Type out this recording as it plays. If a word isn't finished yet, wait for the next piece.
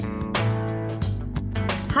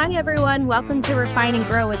Hi, everyone. Welcome to Refine and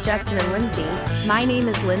Grow with Justin and Lynse. My name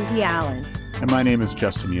is Lindsay Allen. And my name is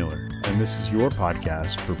Justin Mueller, and this is your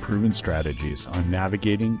podcast for proven strategies on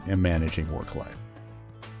navigating and managing work life.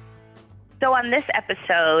 So on this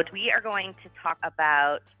episode, we are going to talk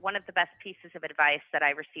about one of the best pieces of advice that I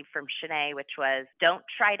received from Shanae, which was don't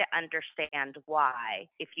try to understand why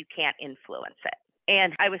if you can't influence it.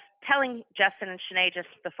 And I was telling Justin and Shanae just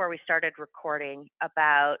before we started recording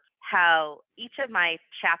about how each of my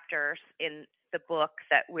chapters in the book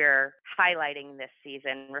that we're highlighting this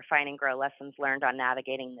season, Refine and Grow Lessons Learned on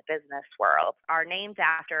Navigating the Business World, are named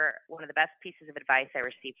after one of the best pieces of advice I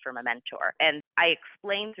received from a mentor. And I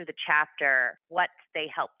explained through the chapter what they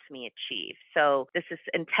helped me achieve. So this is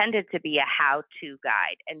intended to be a how-to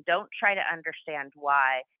guide. And don't try to understand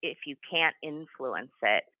why if you can't influence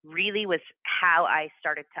it. Really was how I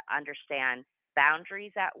started to understand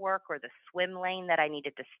boundaries at work or the swim lane that I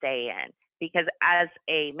needed to stay in. Because as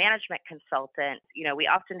a management consultant, we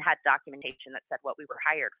often had documentation that said what we were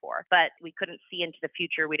hired for, but we couldn't see into the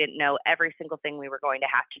future. We didn't know every single thing we were going to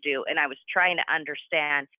have to do. And I was trying to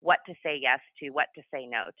understand what to say yes to, what to say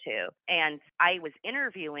no to. And I was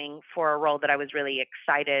interviewing for a role that I was really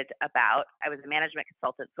excited about. I was a management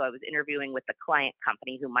consultant, so I was interviewing with the client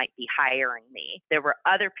company who might be hiring me. There were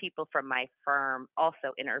other people from my firm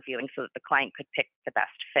also interviewing so that the client could pick the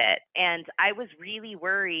best fit. And I was really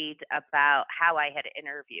worried about how I had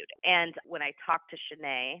interviewed. And when I talked to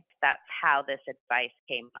Shanae, that's how this advice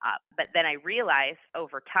came up. But then I realized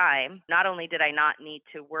over time, not only did I not need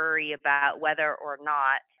to worry about whether or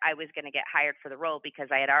not I was going to get hired for the role because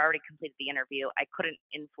I had already completed the interview, I couldn't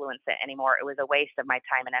influence it anymore. It was a waste of my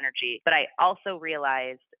time and energy. But I also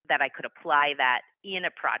realized that I could apply that in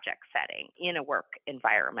a project setting, in a work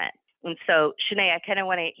environment. And so, Shanae, I kind of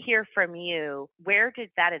want to hear from you. Where did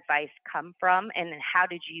that advice come from, and how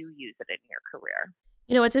did you use it in your career?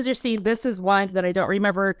 It's interesting. This is one that I don't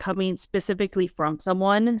remember coming specifically from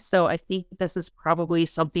someone. So I think this is probably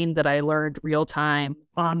something that I learned real time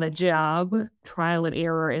on the job, trial and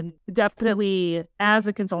error. And definitely as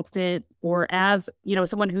a consultant or as,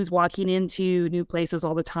 someone who's walking into new places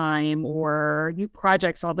all the time or new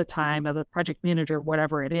projects all the time as a project manager,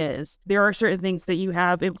 whatever it is, there are certain things that you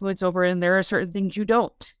have influence over and there are certain things you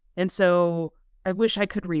don't. And so I wish I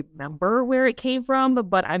could remember where it came from,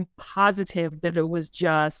 but I'm positive that it was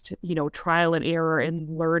just, trial and error and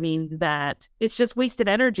learning that it's just wasted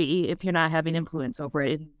energy if you're not having influence over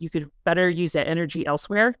it. You could better use that energy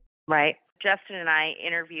elsewhere. Right. Justin and I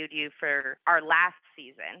interviewed you for our last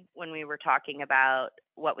season when we were talking about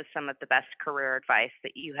what was some of the best career advice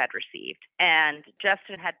that you had received. And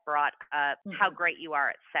Justin had brought up how great you are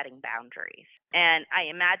at setting boundaries. And I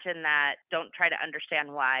imagine that don't try to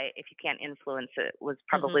understand why if you can't influence it was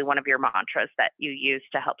probably one of your mantras that you used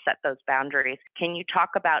to help set those boundaries. Can you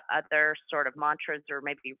talk about other sort of mantras or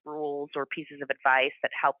maybe rules or pieces of advice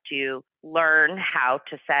that helped you learn how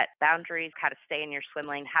to set boundaries, how to stay in your swim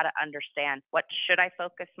lane, how to understand what should I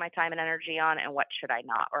focus my time and energy on and what should I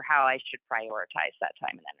not, or how I should prioritize that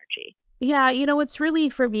time and energy? Yeah, it's really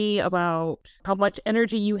for me about how much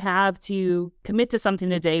energy you have to commit to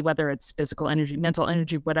something a day, whether it's physical energy, mental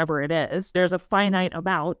energy, whatever it is. There's a finite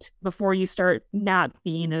amount before you start not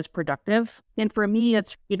being as productive. And for me,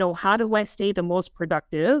 it's, how do I stay the most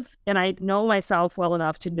productive? And I know myself well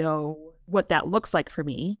enough to know what that looks like for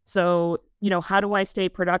me. So, how do I stay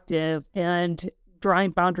productive and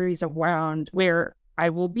drawing boundaries around where I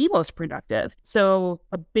will be most productive. So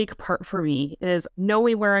a big part for me is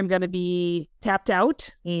knowing where I'm going to be tapped out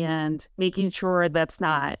and making sure that's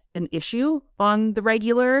not an issue on the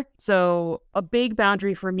regular. So a big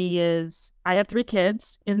boundary for me is I have 3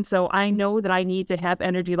 kids. And so I know that I need to have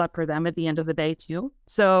energy left for them at the end of the day too.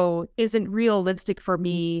 So it isn't realistic for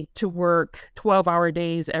me to work 12-hour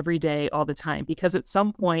days every day all the time, because at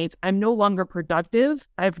some point I'm no longer productive.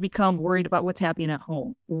 I've become worried about what's happening at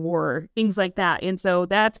home or things like that. And so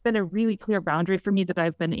that's been a really clear boundary for me that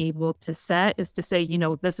I've been able to set, is to say,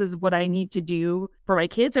 this is what I need to do for my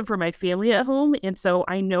kids and for my family at home. And so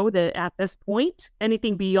I know that at this point,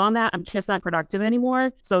 anything beyond that, I'm just not productive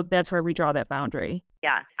anymore. So that's where we draw that boundary.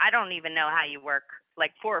 Yeah. I don't even know how you work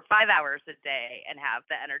like 4 or 5 hours a day and have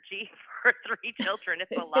the energy for 3 children.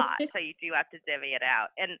 It's a lot. So you do have to divvy it out.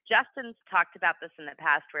 And Justin's talked about this in the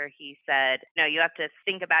past where he said, no, you have to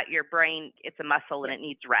think about your brain. It's a muscle and it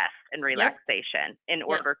needs rest and relaxation in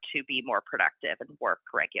order to be more productive and work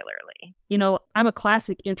regularly. I'm a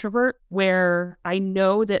classic introvert where I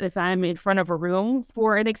know that if I'm in front of a room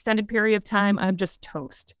for an extended period of time, I'm just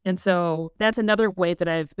toast. And so that's another way that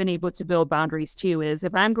I've been able to build boundaries too, is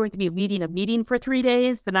if I'm going to be leading a meeting for 3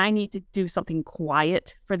 days, then I need to do something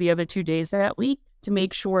quiet for the other 2 days that week. to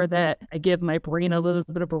make sure that I give my brain a little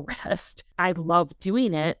bit of a rest. I love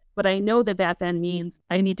doing it, but I know that that then means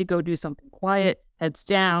I need to go do something quiet, heads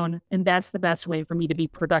down, and that's the best way for me to be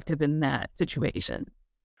productive in that situation.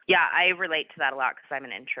 Yeah, I relate to that a lot because I'm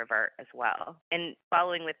an introvert as well. And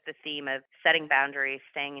following with the theme of setting boundaries,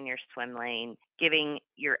 staying in your swim lane, giving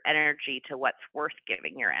your energy to what's worth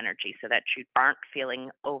giving your energy so that you aren't feeling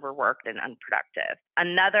overworked and unproductive.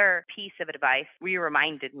 Another piece of advice you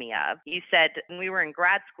reminded me of, you said when we were in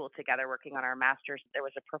grad school together working on our master's, there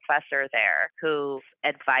was a professor there whose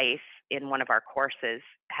advice in one of our courses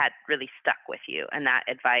had really stuck with you. And that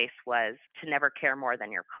advice was to never care more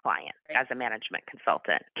than your client as a management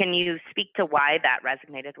consultant. Can you speak to why that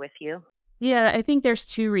resonated with you? Yeah, I think there's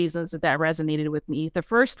two reasons that resonated with me. The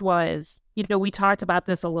first was, we talked about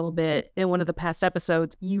this a little bit in one of the past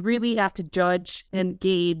episodes. You really have to judge and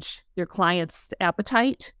gauge your client's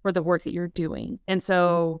appetite for the work that you're doing. And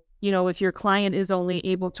so, if your client is only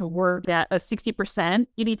able to work at a 60%,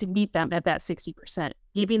 you need to meet them at that 60%.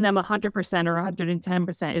 Giving them 100% or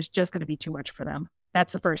 110% is just going to be too much for them.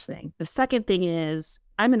 That's the first thing. The second thing is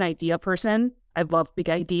I'm an idea person. I love big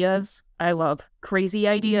ideas. I love crazy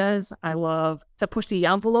ideas. I love to push the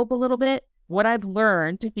envelope a little bit. What I've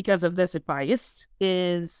learned because of this advice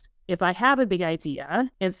is if I have a big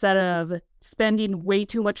idea, instead of spending way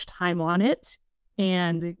too much time on it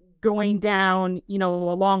and going down, a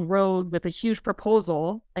long road with a huge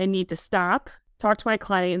proposal, I need to stop, talk to my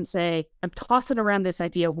client and say, I'm tossing around this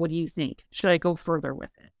idea. What do you think? Should I go further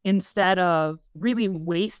with it? Instead of really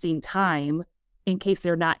wasting time in case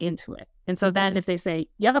they're not into it. And so then if they say,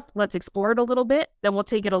 yep, let's explore it a little bit, then we'll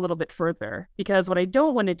take it a little bit further. Because what I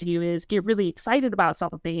don't want to do is get really excited about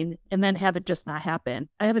something and then have it just not happen.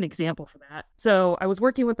 I have an example for that. So I was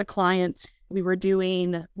working with a client. We were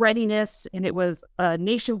doing readiness and it was a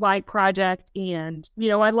nationwide project. And,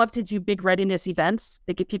 I love to do big readiness events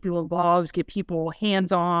that get people involved, get people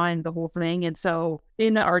hands-on, the whole thing. And so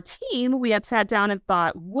in our team, we had sat down and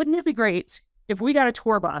thought, wouldn't it be great if we got a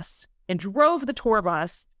tour bus and drove the tour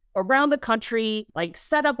bus around the country,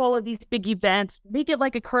 set up all of these big events, make it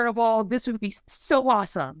like a carnival. This would be so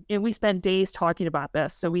awesome. And we spent days talking about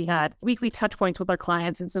this. So we had weekly touch points with our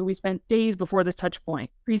clients. And so we spent days before this touch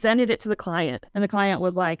point, presented it to the client. And the client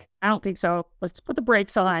was like, I don't think so. Let's put the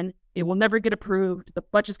brakes on. It will never get approved. The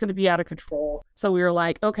budget's going to be out of control. So we were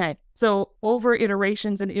like, okay. So over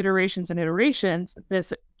iterations and iterations and iterations,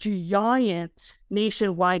 this giant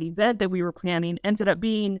nationwide event that we were planning ended up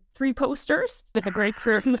being 3 posters in a break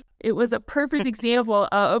room. It was a perfect example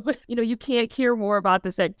of, you can't care more about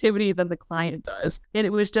this activity than the client does. And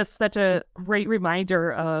it was just such a great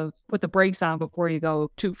reminder of put the brakes on before you go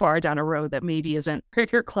too far down a road that maybe isn't where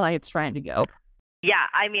your client's trying to go. Yeah,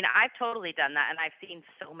 I've totally done that, and I've seen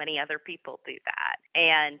so many other people do that.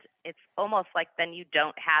 And it's almost like then you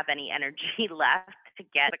don't have any energy left to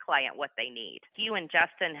get the client what they need. You and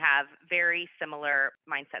Justin have very similar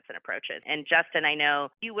mindsets and approaches. And Justin, I know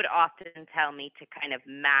you would often tell me to kind of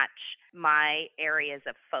match my areas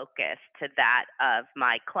of focus to that of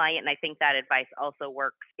my client. And I think that advice also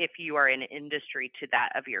works if you are in industry to that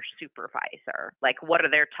of your supervisor. Like, what are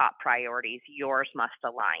their top priorities? Yours must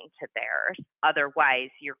align to theirs. Otherwise,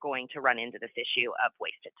 you're going to run into this issue of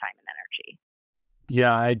wasted time and energy.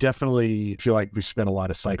 Yeah, I definitely feel like we spend a lot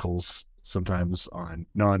of cycles sometimes on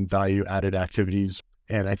non-value added activities.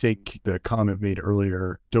 And I think the comment made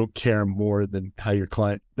earlier, don't care more than how your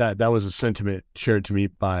client, that was a sentiment shared to me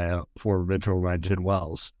by a former mentor of mine, Jen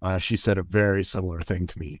Wells. She said a very similar thing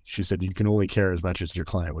to me. She said, you can only care as much as your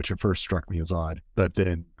client, which at first struck me as odd. But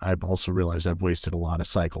then I've also realized I've wasted a lot of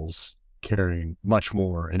cycles caring much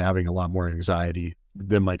more and having a lot more anxiety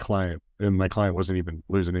than my client. And my client wasn't even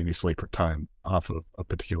losing any sleep or time off of a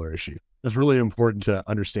particular issue. It's really important to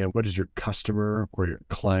understand, what is your customer or your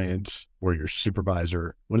client or your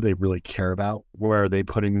supervisor, what do they really care about? Where are they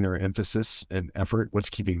putting their emphasis and effort?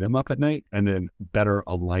 What's keeping them up at night? And then better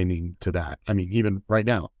aligning to that. Even right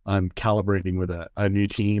now, I'm calibrating with a new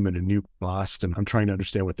team and a new boss, and I'm trying to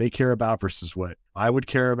understand what they care about versus what I would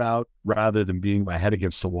care about, rather than beating my head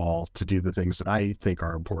against the wall to do the things that I think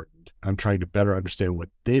are important. I'm trying to better understand what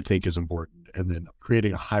they think is important and then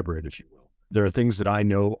creating a hybrid, if you will. There are things that I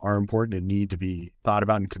know are important and need to be thought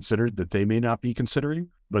about and considered that they may not be considering,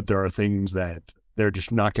 but there are things that they're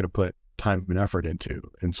just not going to put time and effort into.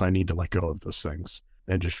 And so I need to let go of those things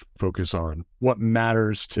and just focus on what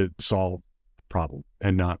matters to solve the problem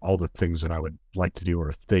and not all the things that I would like to do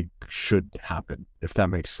or think should happen, if that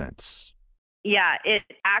makes sense. Yeah, it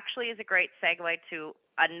actually is a great segue to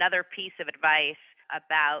another piece of advice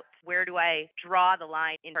about where do I draw the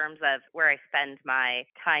line in terms of where I spend my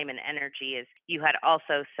time and energy is you had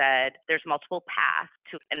also said there's multiple paths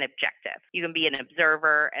to an objective. You can be an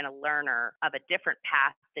observer and a learner of a different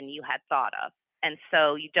path than you had thought of. And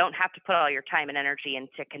so you don't have to put all your time and energy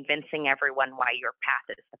into convincing everyone why your path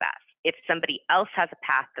is the best. If somebody else has a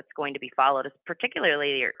path that's going to be followed,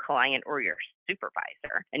 particularly your client or your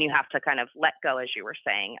supervisor, and you have to kind of let go, as you were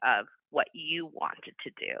saying, of what you wanted to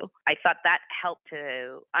do. I thought that helped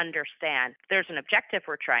to understand there's an objective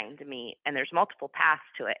we're trying to meet and there's multiple paths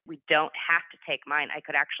to it. We don't have to take mine. I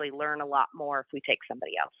could actually learn a lot more if we take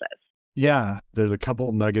somebody else's. Yeah, there's a couple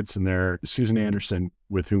of nuggets in there. Susan Anderson,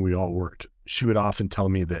 with whom we all worked, she would often tell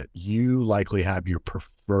me that you likely have your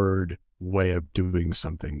preferred way of doing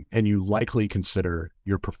something, and you likely consider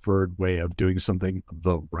your preferred way of doing something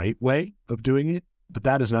the right way of doing it. But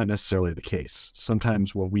that is not necessarily the case.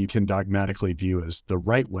 Sometimes what we can dogmatically view as the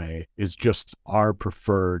right way is just our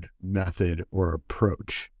preferred method or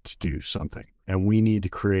approach to do something. And we need to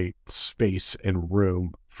create space and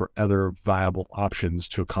room for other viable options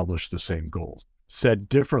to accomplish the same goals. Said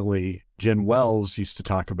differently, Jen Wells used to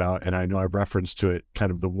talk about, and I know I've referenced to it,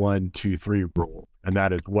 kind of the 1, 2, 3 rule. And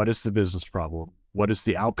that is, what is the business problem? What is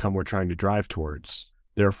the outcome we're trying to drive towards?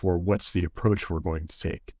 Therefore, what's the approach we're going to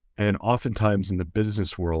take? And oftentimes in the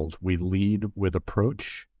business world, we lead with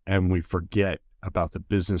approach and we forget about the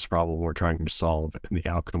business problem we're trying to solve and the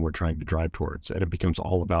outcome we're trying to drive towards. And it becomes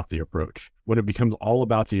all about the approach. When it becomes all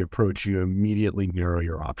about the approach, you immediately narrow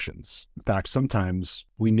your options. In fact, sometimes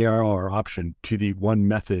we narrow our option to the one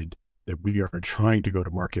method that we are trying to go to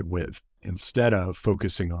market with, instead of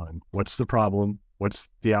focusing on what's the problem, what's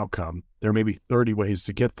the outcome. There may be 30 ways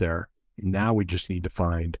to get there. Now we just need to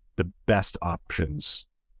find the best options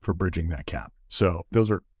for bridging that gap. So those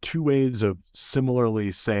are two ways of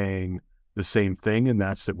similarly saying the same thing, and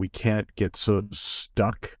that's that we can't get so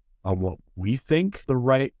stuck on what we think the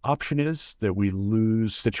right option is that we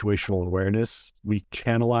lose situational awareness. We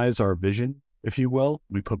channelize our vision, if you will.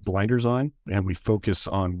 We put blinders on and we focus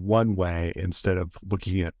on one way instead of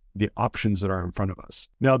looking at the options that are in front of us.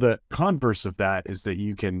 Now, the converse of that is that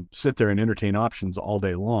you can sit there and entertain options all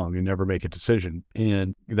day long and never make a decision.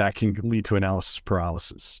 And that can lead to analysis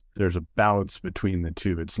paralysis. There's a balance between the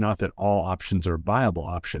two. It's not that all options are viable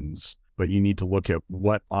options, but you need to look at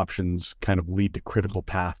what options kind of lead to critical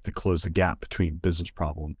path to close the gap between business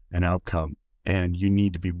problem and outcome. And you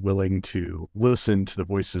need to be willing to listen to the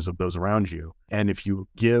voices of those around you. And if you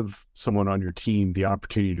give someone on your team the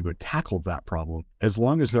opportunity to go tackle that problem, as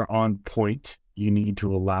long as they're on point, you need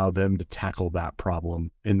to allow them to tackle that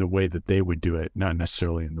problem in the way that they would do it, not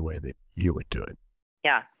necessarily in the way that you would do it.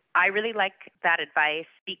 Yeah. I really like that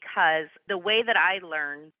advice because the way that I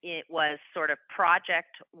learned it was sort of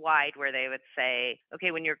project wide, where they would say,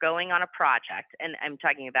 okay, when you're going on a project, and I'm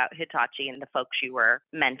talking about Hitachi and the folks you were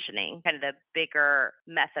mentioning, kind of the bigger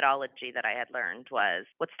methodology that I had learned was,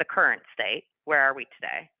 what's the current state? Where are we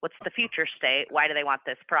today? What's the future state? Why do they want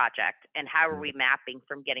this project? And how are we mapping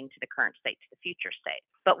from getting to the current state to the future state?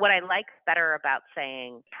 But what I like better about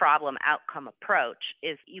saying problem outcome approach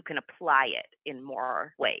is you can apply it in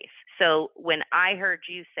more ways. So when I heard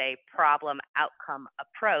you say problem outcome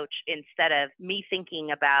approach, instead of me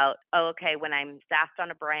thinking about, oh, okay, when I'm staffed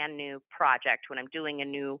on a brand new project, when I'm doing a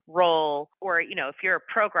new role, or, you know, if you're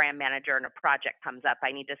a program manager and a project comes up,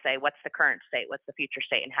 I need to say, what's the current state? What's the future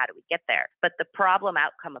state? And how do we get there? But the problem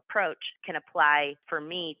outcome approach can apply for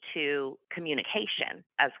me to communication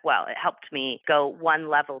as well. It helped me go one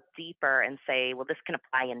level deeper and say, well, this can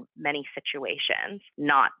apply in many situations,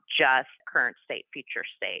 not just current state, future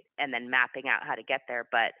state, and then mapping out how to get there.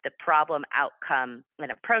 But the problem outcome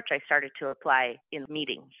and approach I started to apply in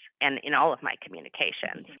meetings and in all of my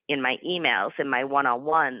communications, in my emails, in my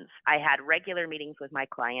one-on-ones. I had regular meetings with my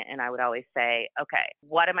client, and I would always say, okay,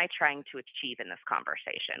 what am I trying to achieve in this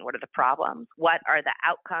conversation? What are the problems? What are the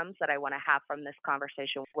outcomes that I want to have from this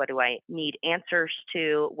conversation? What do I need answers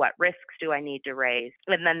to? What risks do I need to raise?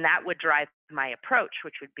 And then that would drive my approach,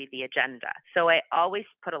 which would be the agenda. So I always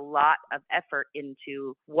put a lot of effort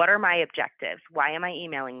into what are my objectives? Why am I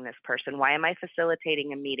emailing this person? Why am I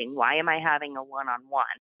facilitating a meeting? Why am I having a one-on-one?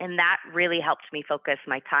 And that really helped me focus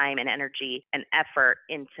my time and energy and effort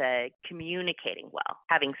into communicating well,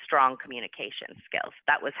 having strong communication skills.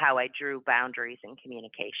 That was how I drew boundaries in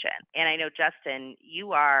communication. And I know, Justin,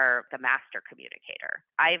 you are the master communicator.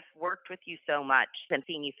 I've worked with you so much and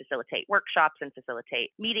seen you facilitate workshops and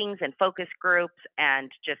facilitate meetings and focus groups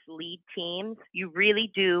and just lead teams, you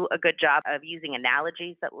really do a good job of using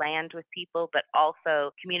analogies that land with people, but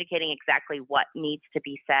also communicating exactly what needs to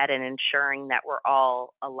be said and ensuring that we're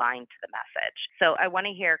all aligned to the message. So I want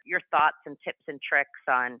to hear your thoughts and tips and tricks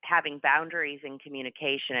on having boundaries in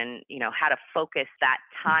communication and, how to focus that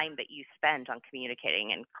time that you spend on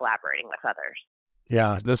communicating and collaborating with others.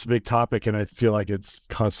 Yeah, that's a big topic. And I feel like it's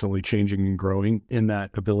constantly changing and growing in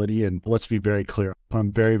that ability. And let's be very clear.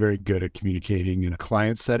 I'm very, very good at communicating in a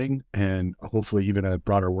client setting and hopefully even a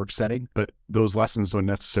broader work setting, but those lessons don't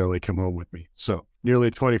necessarily come home with me. So nearly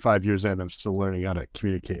 25 years in, I'm still learning how to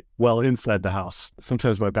communicate well inside the house.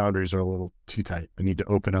 Sometimes my boundaries are a little too tight. I need to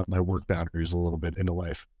open up my work boundaries a little bit into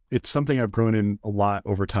life. It's something I've grown in a lot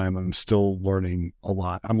over time. I'm still learning a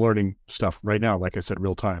lot. I'm learning stuff right now, like I said,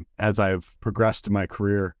 real time. As I've progressed in my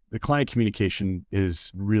career, the client communication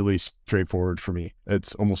is really straightforward for me.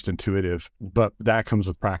 It's almost intuitive, but that comes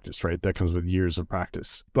with practice, right? That comes with years of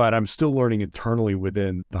practice. But I'm still learning internally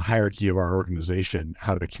within the hierarchy of our organization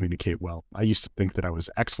how to communicate well. I used to think that I was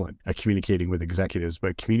excellent at communicating with executives,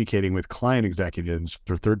 but communicating with client executives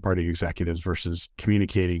or third-party executives versus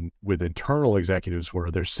communicating with internal executives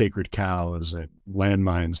where there's sacred cows and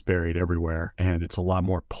landmines buried everywhere. And it's a lot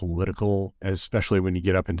more political, especially when you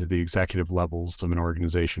get up into the executive levels of an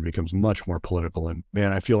organization. Becomes much more political. And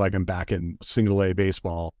man, I feel like I'm back in single A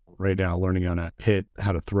baseball right now, learning how to hit,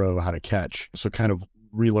 how to throw, how to catch. So kind of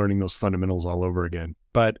relearning those fundamentals all over again.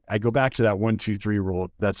 But I go back to that 1-2-3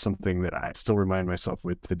 rule. That's something that I still remind myself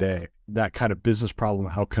with today. That kind of business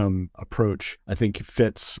problem outcome approach, I think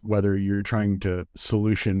fits whether you're trying to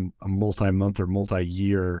solution a multi-month or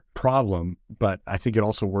multi-year problem. But I think it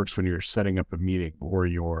also works when you're setting up a meeting or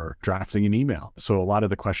you're drafting an email. So a lot of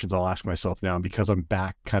the questions I'll ask myself now, because I'm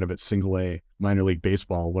back kind of at single A minor league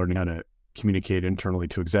baseball, learning how to communicate internally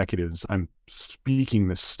to executives, I'm speaking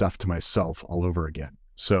this stuff to myself all over again.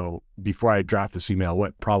 So before I draft this email,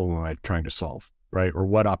 what problem am I trying to solve, right? Or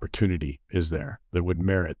what opportunity is there that would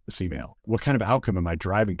merit this email? What kind of outcome am I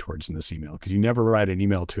driving towards in this email? Because you never write an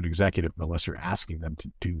email to an executive unless you're asking them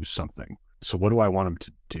to do something. So what do I want them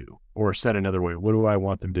to do? Or said another way, what do I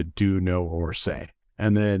want them to do, know, or say?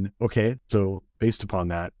 And then, okay, so based upon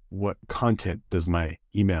that, what content does my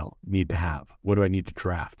email need to have? What do I need to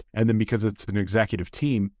draft? And then because it's an executive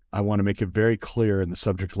team, I want to make it very clear in the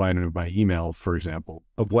subject line of my email, for example,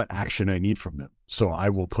 of what action I need from them. So I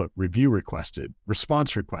will put review requested,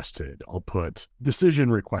 response requested. I'll put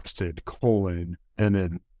decision requested, colon, and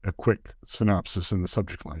then a quick synopsis in the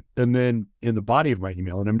subject line. And then in the body of my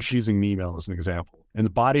email, and I'm just using the email as an example, in the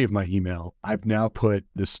body of my email, I've now put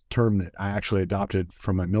this term that I actually adopted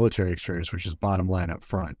from my military experience, which is bottom line up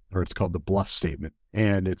front, or it's called the bluff statement.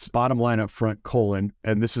 And it's bottom line up front, colon,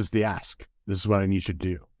 and this is the ask. This is what I need you to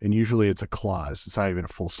do. And usually it's a clause. It's not even a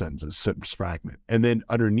full sentence, it's a sentence fragment. And then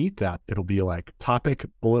underneath that, it'll be like topic,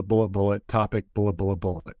 bullet, bullet, bullet, topic, bullet, bullet,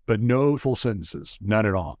 bullet, but no full sentences, none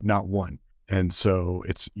at all, not one. And so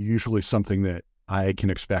it's usually something that I can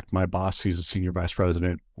expect my boss, who's a senior vice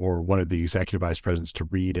president or one of the executive vice presidents, to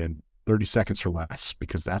read in 30 seconds or less,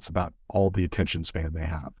 because that's about all the attention span they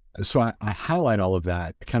have. So I highlight all of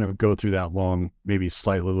that, kind of go through that long, maybe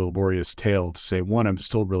slightly laborious tale to say, one, I'm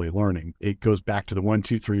still really learning. It goes back to the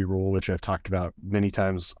 1-2-3 rule, which I've talked about many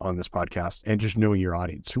times on this podcast, and just knowing your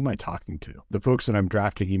audience. Who am I talking to? The folks that I'm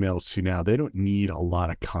drafting emails to now, they don't need a lot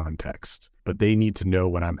of context, but they need to know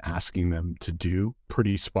what I'm asking them to do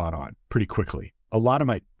pretty spot on, pretty quickly. A lot of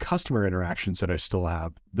my customer interactions that I still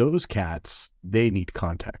have, those cats, they need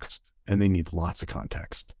context. And they need lots of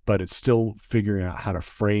context, but it's still figuring out how to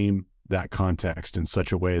frame that context in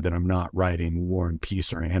such a way that I'm not writing War and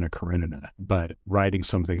Peace or Anna Karenina, but writing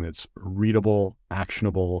something that's readable,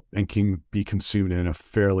 actionable, and can be consumed in a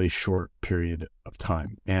fairly short period of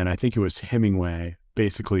time. And I think it was Hemingway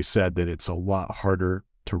basically said that it's a lot harder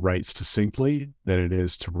to write succinctly than it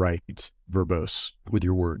is to write verbose with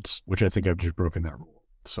your words, which I think I've just broken that rule.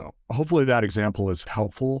 So hopefully that example is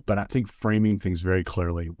helpful, but I think framing things very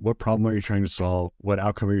clearly. What problem are you trying to solve? What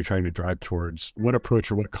outcome are you trying to drive towards? What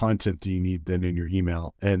approach or what content do you need then in your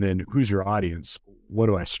email? And then who's your audience? What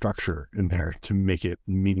do I structure in there to make it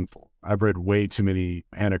meaningful? I've read way too many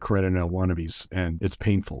Anna Karenina wannabes and it's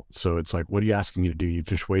painful. So it's like, what are you asking me to do? You've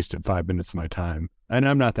just wasted 5 minutes of my time. And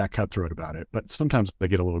I'm not that cutthroat about it, but sometimes I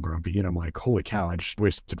get a little grumpy and I'm like, holy cow, I just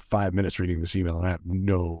wasted 5 minutes reading this email and I have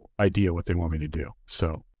no idea what they want me to do.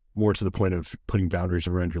 So more to the point of putting boundaries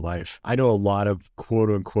around your life. I know a lot of quote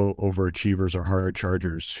unquote overachievers or hard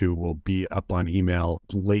chargers who will be up on email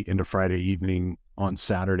late into Friday evening, on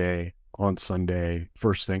Saturday, on Sunday,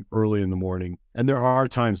 first thing, early in the morning. And there are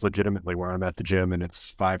times legitimately where I'm at the gym and it's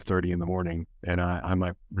 5:30 in the morning and I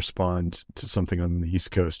might respond to something on the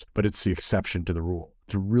East Coast, but it's the exception to the rule.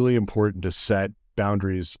 It's really important to set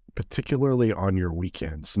boundaries, particularly on your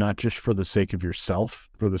weekends, not just for the sake of yourself,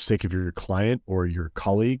 for the sake of your client or your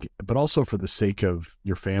colleague, but also for the sake of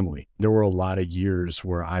your family. There were a lot of years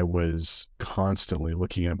where I was constantly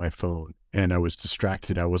looking at my phone and I was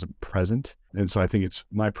distracted. I wasn't present. And so I think it's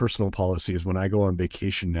my personal policy is when I go on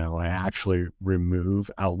vacation now, I actually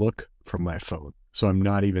remove Outlook from my phone. So I'm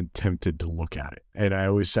not even tempted to look at it. And I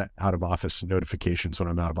always set out of office notifications when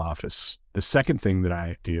I'm out of office. The second thing that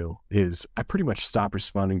I do is I pretty much stop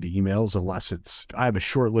responding to emails unless I have a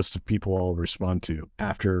short list of people I'll respond to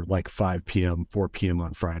after like 5 p.m., 4 p.m.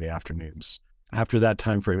 on Friday afternoons. After that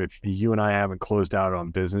time frame, if you and I haven't closed out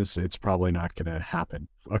on business, it's probably not going to happen.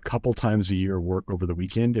 A couple times a year work over the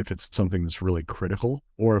weekend if it's something that's really critical,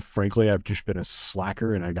 or if frankly I've just been a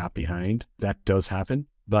slacker and I got behind, that does happen.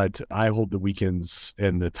 But I hold the weekends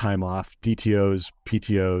and the time off, DTOs,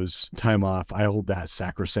 PTOs, time off, I hold that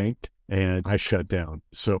sacrosanct and I shut down.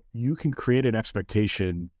 So you can create an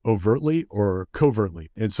expectation overtly or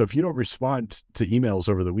covertly. And so if you don't respond to emails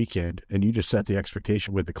over the weekend and you just set the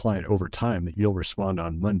expectation with the client over time that you'll respond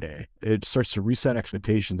on Monday, it starts to reset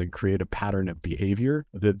expectations and create a pattern of behavior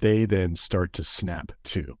that they then start to snap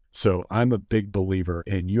to. So I'm a big believer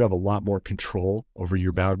in you have a lot more control over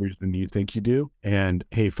your boundaries than you think you do. And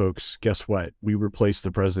hey, folks, guess what? We replaced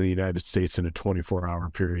the president of the United States in a 24-hour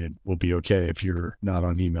period. We'll be okay if you're not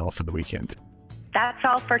on email for the weekend. That's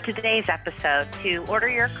all for today's episode. To order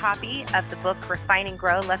your copy of the book, Refine and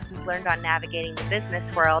Grow, Lessons Learned on Navigating the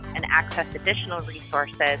Business World, and access additional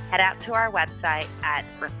resources, head out to our website at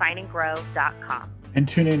refineandgrow.com. And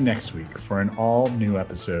tune in next week for an all-new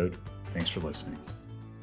episode. Thanks for listening.